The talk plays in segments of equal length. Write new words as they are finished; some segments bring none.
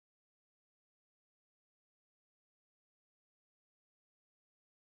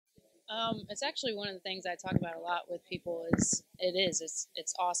It's actually one of the things I talk about a lot with people. It's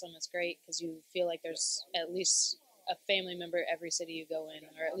awesome. It's great because you feel like there's at least a family member every city you go in,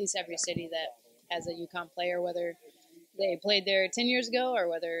 or at least every city that has a UConn player, whether they played there 10 years ago or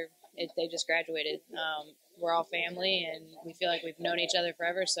whether they just graduated. We're all family, and we feel like we've known each other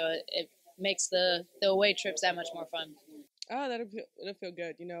forever. So it makes the away trips that much more fun. Oh, it'll feel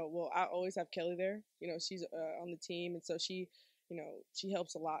good. Well, I always have Kelly there. She's on the team, and so she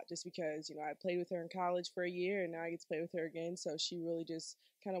helps a lot just because I played with her in college for a year, and now I get to play with her again. So she really just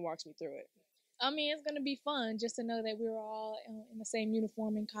kind of walks me through it. I mean, it's going to be fun just to know that we were all in the same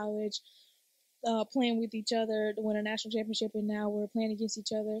uniform in college, playing with each other to win a national championship, and now we're playing against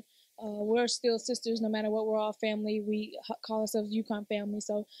each other. We're still sisters no matter what. We're all family. We call ourselves UConn family.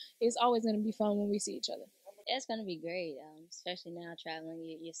 So it's always going to be fun when we see each other. It's going to be great, especially now traveling.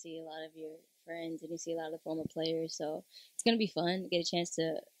 You see a lot of your friends and you see a lot of the former players. So it's going to be fun to get a chance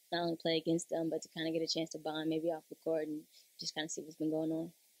to not only play against them, but to kind of get a chance to bond maybe off the court and just kind of see what's been going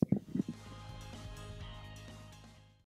on.